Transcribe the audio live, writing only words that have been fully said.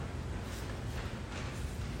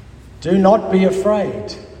Do not be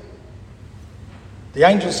afraid. The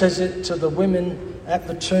angel says it to the women at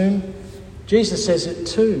the tomb. Jesus says it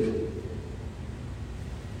too.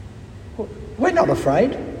 We're not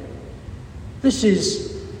afraid. This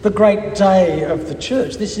is the great day of the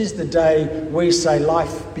church. This is the day we say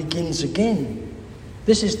life begins again.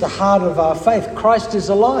 This is the heart of our faith. Christ is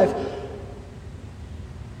alive.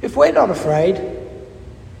 If we're not afraid,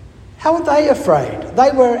 how are they afraid?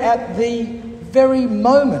 They were at the very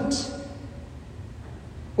moment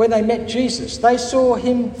when they met Jesus. They saw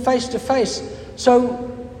him face to face.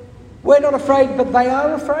 So we're not afraid, but they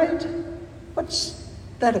are afraid? What's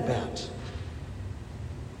that about?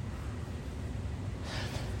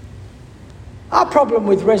 Our problem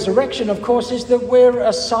with resurrection, of course, is that we're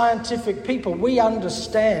a scientific people. We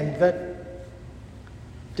understand that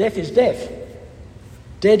death is death.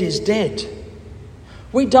 Dead is dead.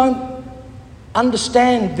 We don't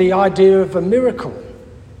understand the idea of a miracle.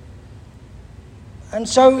 And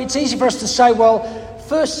so it's easy for us to say, well,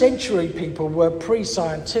 first century people were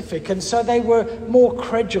pre-scientific, and so they were more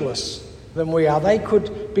credulous than we are. They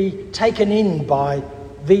could be taken in by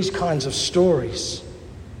these kinds of stories.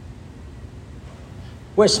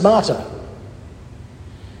 We're smarter.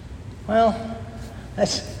 Well,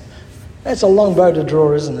 that's a long bow to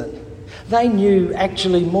draw, isn't it? They knew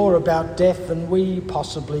actually more about death than we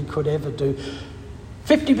possibly could ever do.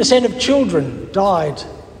 50% of children died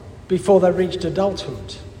before they reached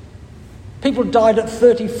adulthood. People died at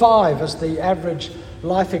 35 as the average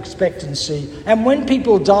life expectancy. And when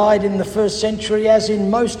people died in the first century, as in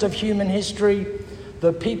most of human history,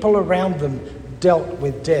 the people around them dealt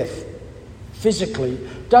with death physically.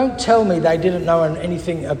 Don't tell me they didn't know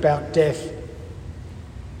anything about death.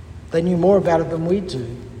 They knew more about it than we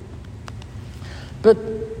do. But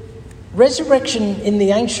resurrection in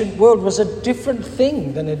the ancient world was a different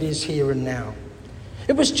thing than it is here and now.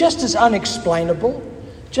 It was just as unexplainable,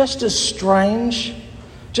 just as strange,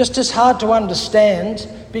 just as hard to understand,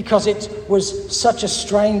 because it was such a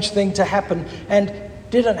strange thing to happen and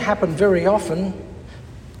didn't happen very often.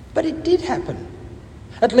 But it did happen.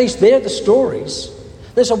 At least they're the stories.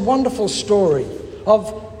 There's a wonderful story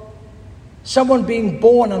of someone being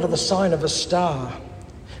born under the sign of a star,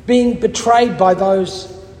 being betrayed by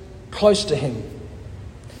those close to him,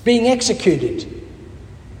 being executed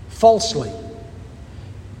falsely,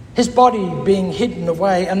 his body being hidden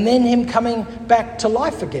away, and then him coming back to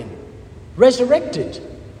life again, resurrected.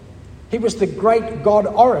 He was the great god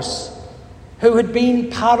Horus, who had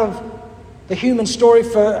been part of the human story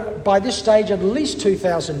for, by this stage, at least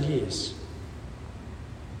 2,000 years.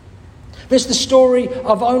 There's the story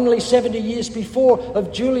of only 70 years before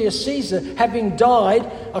of Julius Caesar having died.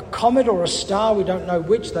 A comet or a star, we don't know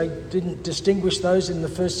which, they didn't distinguish those in the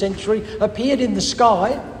first century, appeared in the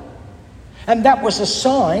sky, and that was a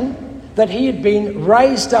sign that he had been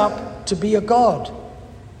raised up to be a god.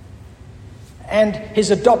 And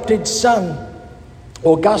his adopted son,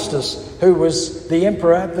 Augustus, who was the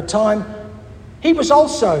emperor at the time, he was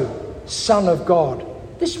also son of God.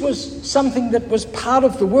 This was something that was part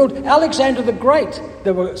of the world. Alexander the Great,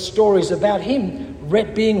 there were stories about him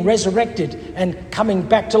being resurrected and coming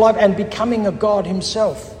back to life and becoming a god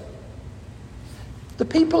himself. The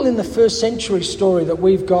people in the first century story that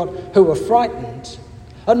we've got who are frightened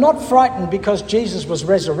are not frightened because Jesus was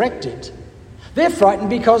resurrected. They're frightened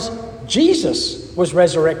because Jesus was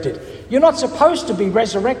resurrected. You're not supposed to be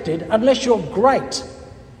resurrected unless you're great.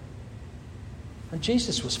 And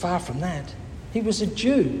Jesus was far from that. He was a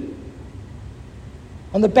Jew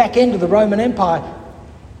on the back end of the Roman Empire.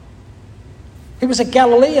 He was a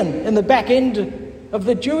Galilean in the back end of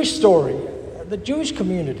the Jewish story, the Jewish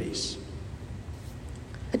communities.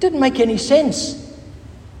 It didn't make any sense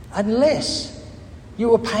unless you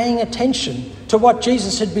were paying attention to what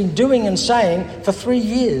Jesus had been doing and saying for 3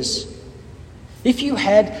 years. If you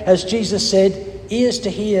had, as Jesus said, ears to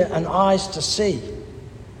hear and eyes to see.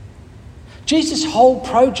 Jesus' whole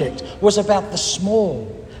project was about the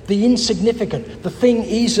small, the insignificant, the thing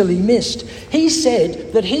easily missed. He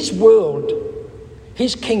said that his world,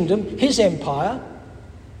 his kingdom, his empire,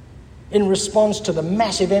 in response to the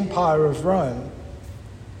massive empire of Rome,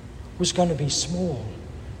 was going to be small,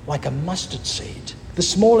 like a mustard seed, the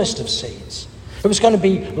smallest of seeds. It was going to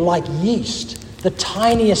be like yeast, the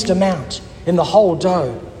tiniest amount in the whole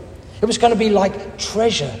dough. It was going to be like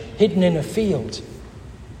treasure hidden in a field.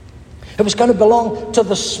 It was going to belong to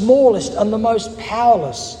the smallest and the most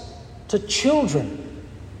powerless, to children.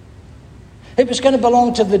 It was going to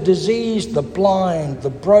belong to the diseased, the blind, the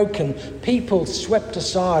broken, people swept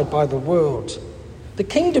aside by the world. The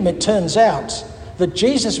kingdom, it turns out, that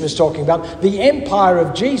Jesus was talking about, the empire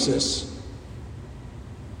of Jesus,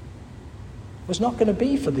 was not going to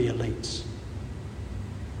be for the elites.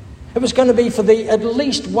 It was going to be for the at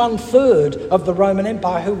least 1/3 of the Roman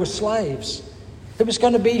Empire who were slaves. It was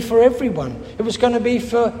going to be for everyone. It was going to be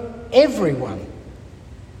for everyone.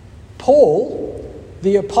 Paul,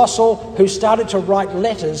 the apostle who started to write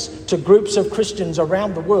letters to groups of Christians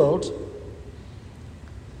around the world,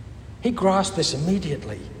 he grasped this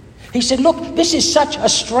immediately. He said, look, this is such a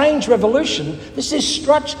strange revolution. This is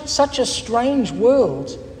such a strange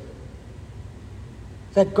world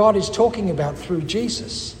that God is talking about through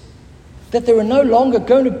Jesus. That there are no longer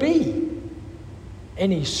going to be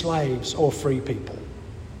any slaves or free people.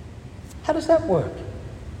 How does that work?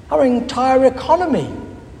 Our entire economy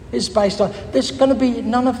is based on... There's going to be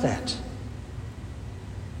none of that.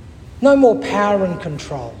 No more power and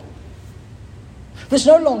control. There's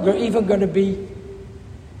no longer even going to be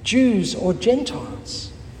Jews or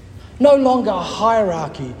Gentiles. No longer a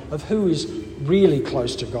hierarchy of who is really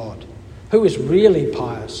close to God, who is really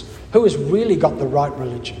pious, who has really got the right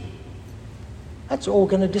religion. That's all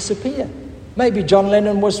going to disappear. Maybe John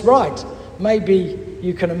Lennon was right. Maybe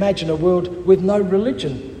you can imagine a world with no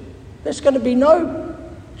religion. There's going to be no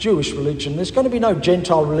Jewish religion. There's going to be no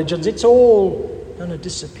Gentile religions. It's all going to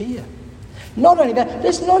disappear. Not only that,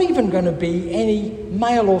 there's not even going to be any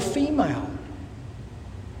male or female.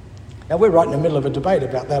 Now, we're right in the middle of a debate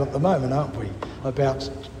about that at the moment, aren't we? About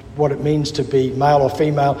what it means to be male or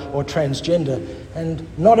female or transgender. And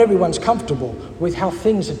not everyone's comfortable with how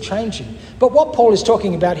things are changing. But what Paul is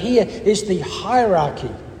talking about here is the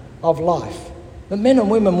hierarchy of life. The men and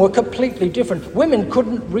women were completely different. Women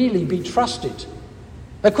couldn't really be trusted.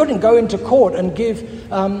 They couldn't go into court and give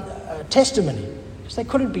testimony because they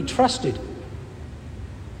couldn't be trusted.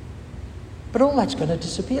 But all that's going to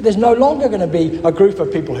disappear. There's no longer going to be a group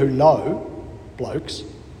of people who know blokes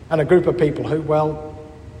and a group of people who, well,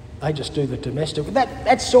 they just do the domestic.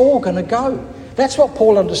 That's all going to go. That's what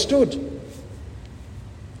Paul understood.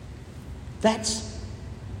 That's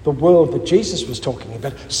the world that Jesus was talking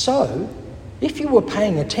about. So, if you were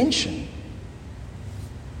paying attention,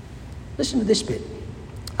 listen to this bit.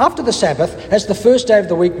 After the Sabbath, as the first day of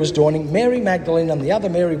the week was dawning, Mary Magdalene and the other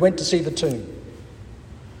Mary went to see the tomb.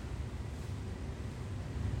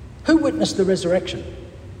 Who witnessed the resurrection?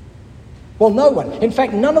 Well, no one. In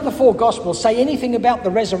fact, none of the four Gospels say anything about the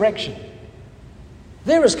resurrection.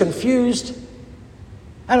 They're as confused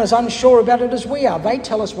and as unsure about it as we are. They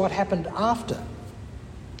tell us what happened after.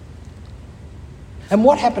 And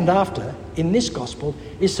what happened after, in this Gospel,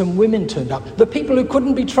 is some women turned up. The people who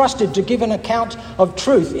couldn't be trusted to give an account of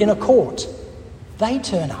truth in a court. They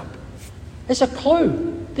turn up. There's a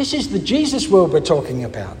clue. This is the Jesus world we're talking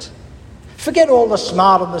about. Forget all the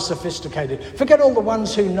smart and the sophisticated. Forget all the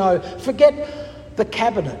ones who know. Forget the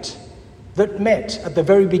cabinet that met at the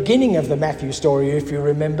very beginning of the Matthew story, if you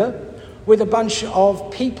remember, with a bunch of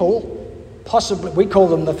people, possibly, we call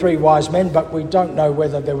them the three wise men, but we don't know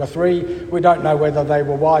whether there were three. We don't know whether they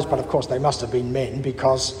were wise, but of course they must have been men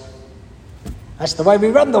because that's the way we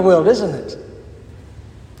run the world, isn't it?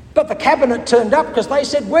 But the cabinet turned up because they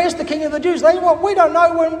said, where's the King of the Jews? They said, well, we don't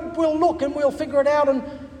know, and we'll look and we'll figure it out. And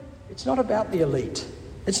it's not about the elite.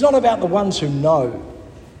 It's not about the ones who know.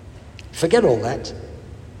 Forget all that.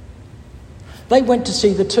 They went to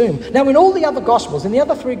see the tomb. Now, in all the other Gospels, in the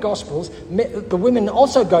other three Gospels, the women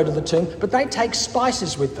also go to the tomb, but they take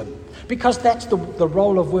spices with them because that's the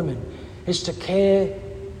role of women, is to care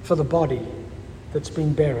for the body that's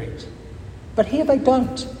been buried. But here they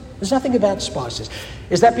don't. There's nothing about spices.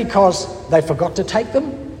 Is that because they forgot to take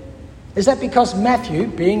them? Is that because Matthew,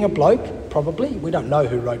 being a bloke, probably, we don't know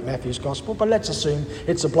who wrote Matthew's Gospel, but let's assume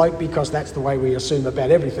it's a bloke because that's the way we assume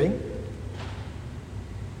about everything.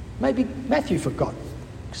 Maybe Matthew forgot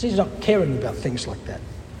because he's not caring about things like that.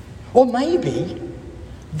 Or maybe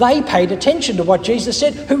they paid attention to what Jesus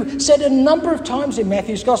said, who said a number of times in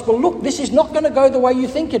Matthew's Gospel, look, this is not going to go the way you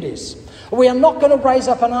think it is. We are not going to raise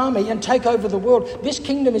up an army and take over the world. This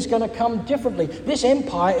kingdom is going to come differently. This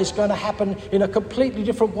empire is going to happen in a completely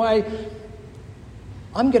different way.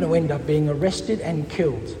 I'm going to end up being arrested and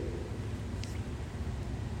killed.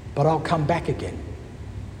 But I'll come back again.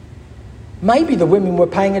 Maybe the women were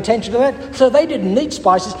paying attention to that, so they didn't need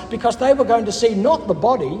spices because they were going to see not the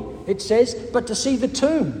body, it says, but to see the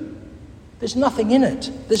tomb. There's nothing in it.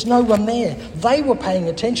 There's no one there. They were paying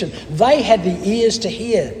attention. They had the ears to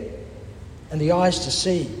hear and the eyes to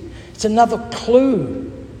see. It's another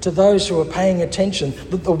clue to those who are paying attention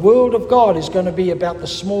that the world of God is going to be about the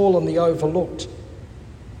small and the overlooked,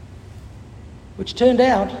 which turned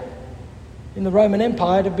out in the Roman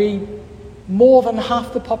Empire to be more than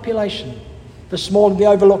half the population. The small and the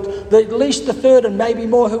overlooked, at least the third and maybe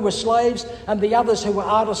more who were slaves, and the others who were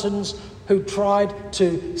artisans who tried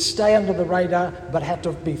to stay under the radar but had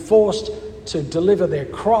to be forced to deliver their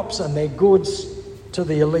crops and their goods to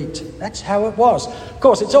the elite. That's how it was. Of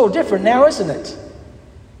course, it's all different now, isn't it?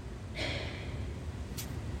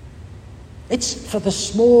 It's for the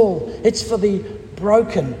small, it's for the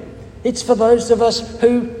broken, it's for those of us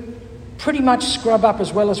who pretty much scrub up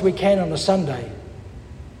as well as we can on a Sunday,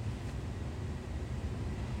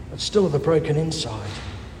 but still have a broken inside.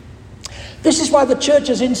 This is why the church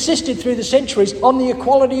has insisted through the centuries on the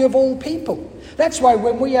equality of all people. That's why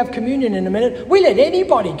when we have communion in a minute, we let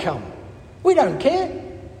anybody come. We don't care.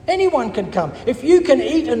 Anyone can come. If you can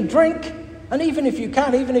eat and drink, and even if you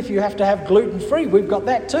can't, even if you have to have gluten-free, we've got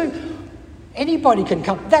that too. Anybody can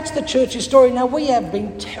come. That's the church's story. Now, we have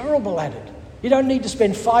been terrible at it. You don't need to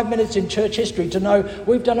spend 5 minutes in church history to know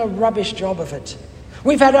we've done a rubbish job of it.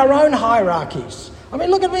 We've had our own hierarchies. I mean,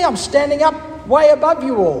 look at me. I'm standing up way above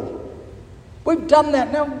you all. We've done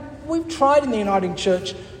that. Now, we've tried in the Uniting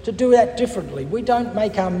Church to do that differently. We don't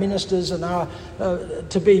make our ministers and our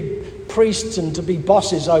to be priests and to be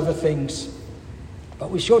bosses over things.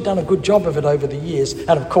 But we've sure done a good job of it over the years.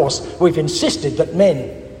 And of course, we've insisted that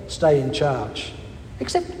men stay in charge.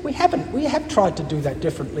 Except we haven't. We have tried to do that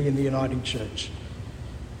differently in the Uniting Church.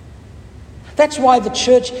 That's why the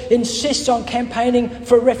church insists on campaigning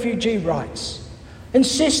for refugee rights,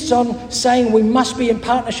 insists on saying we must be in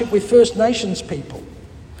partnership with First Nations people.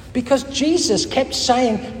 Because Jesus kept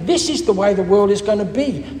saying, this is the way the world is going to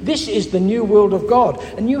be. This is the new world of God.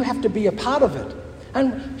 And you have to be a part of it.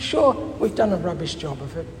 And sure, we've done a rubbish job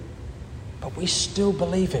of it. But we still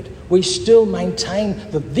believe it. We still maintain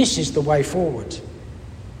that this is the way forward.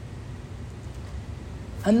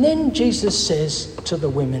 And then Jesus says to the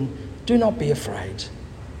women, do not be afraid.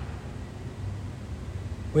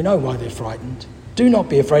 We know why they're frightened. Do not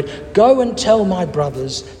be afraid. Go and tell my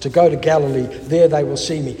brothers to go to Galilee. There they will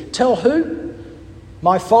see me. Tell who?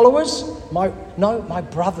 My followers? My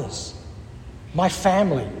brothers. My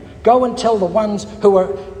family. Go and tell the ones who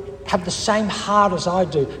have the same heart as I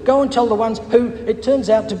do. Go and tell the ones who it turns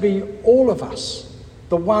out to be all of us,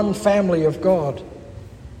 the one family of God.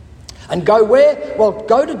 And go where? Well,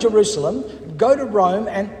 go to Jerusalem, go to Rome,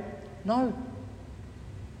 and no.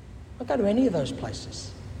 Don't go to any of those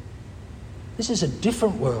places. This is a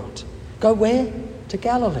different world. Go where? To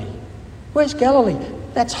Galilee. Where's Galilee?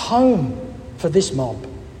 That's home for this mob.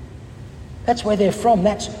 That's where they're from.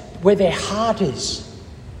 That's where their heart is.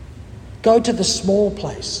 Go to the small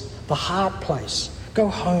place, the heart place. Go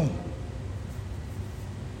home.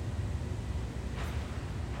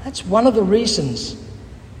 That's one of the reasons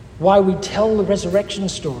why we tell the resurrection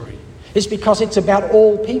story, is because it's about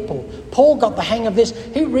all people. Paul got the hang of this.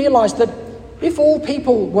 He realised that if all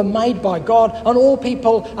people were made by God and all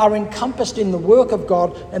people are encompassed in the work of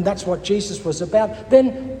God, and that's what Jesus was about,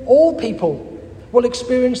 then all people will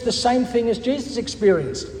experience the same thing as Jesus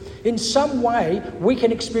experienced. In some way, we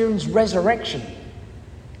can experience resurrection.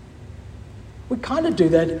 We kind of do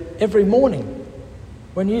that every morning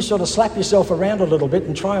when you sort of slap yourself around a little bit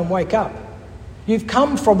and try and wake up. You've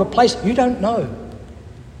come from a place you don't know.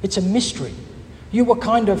 It's a mystery. You were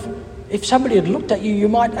kind of, if somebody had looked at you, you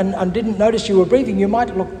might, and didn't notice you were breathing, you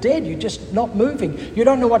might look dead. You're just not moving. You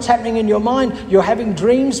don't know what's happening in your mind. You're having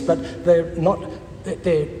dreams, but they're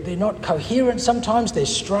not coherent sometimes. They're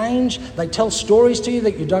strange. They tell stories to you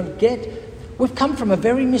that you don't get. We've come from a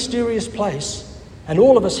very mysterious place, and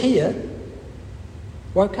all of us here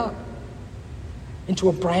woke up into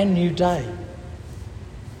a brand new day,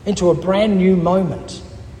 into a brand new moment.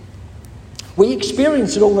 We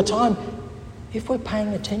experience it all the time if we're paying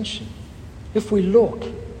attention, if we look,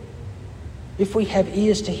 if we have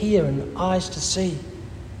ears to hear and eyes to see.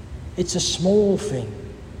 It's a small thing.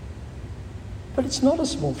 But it's not a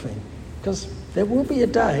small thing, because there will be a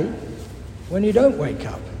day when you don't wake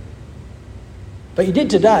up. But you did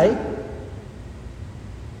today.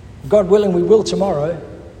 God willing, we will tomorrow.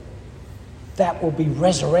 That will be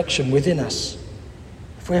resurrection within us.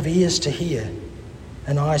 If we have ears to hear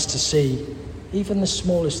and eyes to see, even the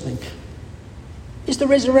smallest thing. Is the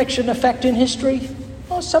resurrection a fact in history?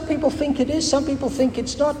 Oh, some people think it is, some people think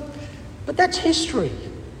it's not. But that's history.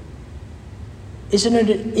 Is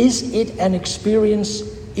it an experience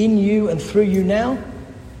in you and through you now?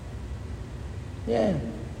 Yeah.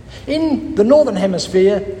 In the Northern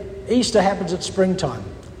Hemisphere, Easter happens at springtime.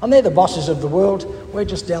 And they're the bosses of the world. We're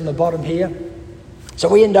just down the bottom here. So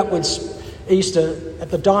we end up with Easter at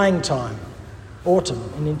the dying time, autumn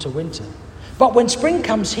and into winter. But when spring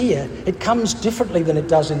comes here, it comes differently than it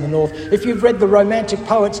does in the north. If you've read the Romantic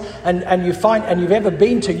poets and you've ever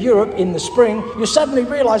been to Europe in the spring, you suddenly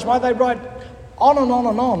realise why they write on and on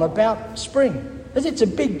and on about spring. As it's a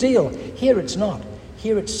big deal. Here it's not.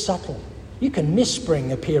 Here it's subtle. You can miss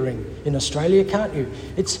spring appearing in Australia, can't you?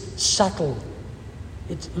 It's subtle.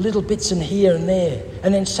 It's little bits in here and there.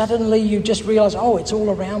 And then suddenly you just realise, oh, it's all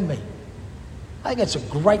around me. I think it's a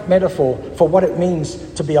great metaphor for what it means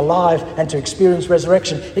to be alive and to experience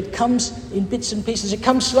resurrection. It comes in bits and pieces. It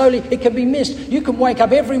comes slowly. It can be missed. You can wake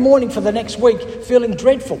up every morning for the next week feeling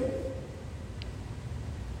dreadful.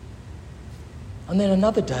 And then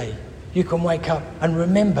another day, you can wake up and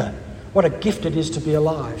remember what a gift it is to be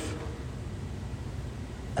alive.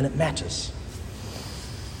 And it matters.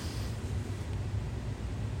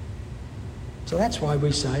 So that's why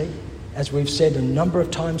we say, as we've said a number of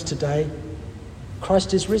times today,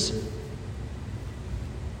 Christ is risen.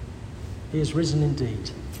 He is risen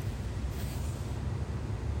indeed.